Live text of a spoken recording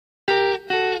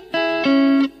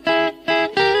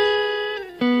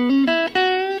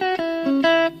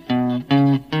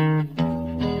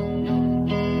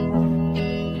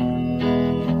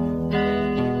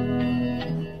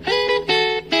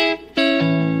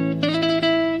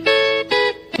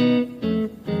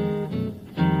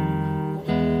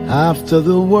After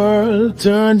the world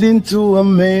turned into a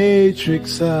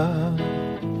matrix,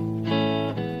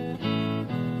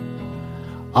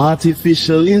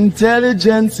 artificial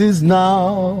intelligence is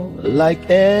now like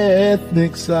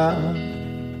ethnic sound.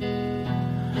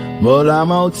 But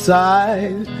I'm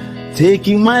outside,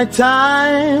 taking my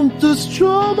time to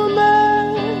strum a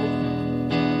man,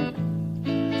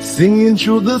 singing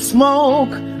through the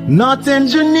smoke, not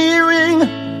engineering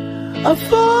a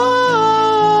fall.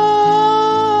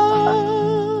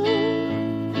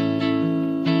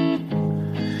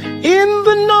 In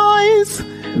the noise,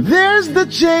 there's the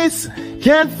chase,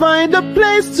 can't find a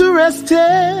place to rest his.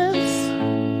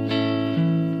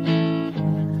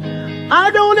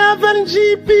 I don't have any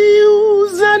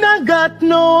GPUs and I got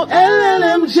no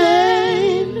LLMJ.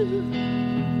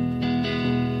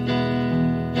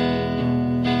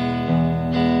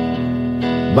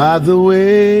 By the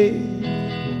way,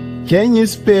 can you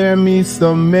spare me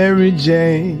some Mary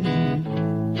Jane?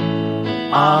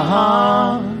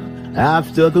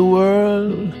 After the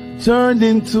world turned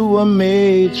into a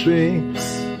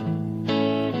matrix.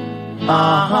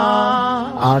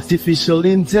 Artificial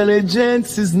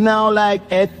intelligence is now like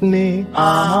ethnic.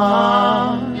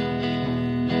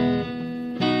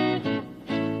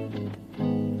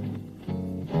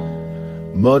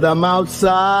 But I'm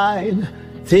outside,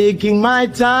 taking my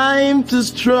time to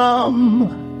strum.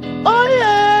 Oh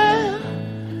yeah,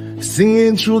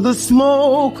 singing through the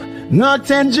smoke,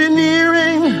 not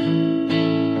engineering.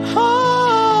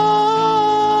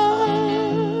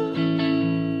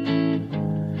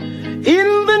 In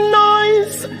the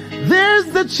noise, there's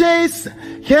the chase,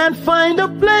 can't find a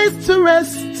place to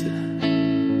rest.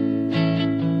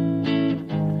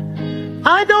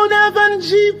 I don't have any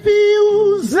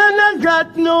GPUs and I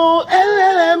got no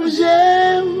LLMJ.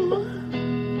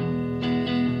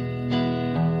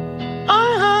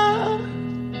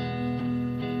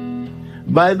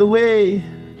 By the way,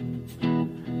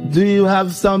 do you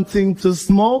have something to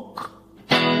smoke?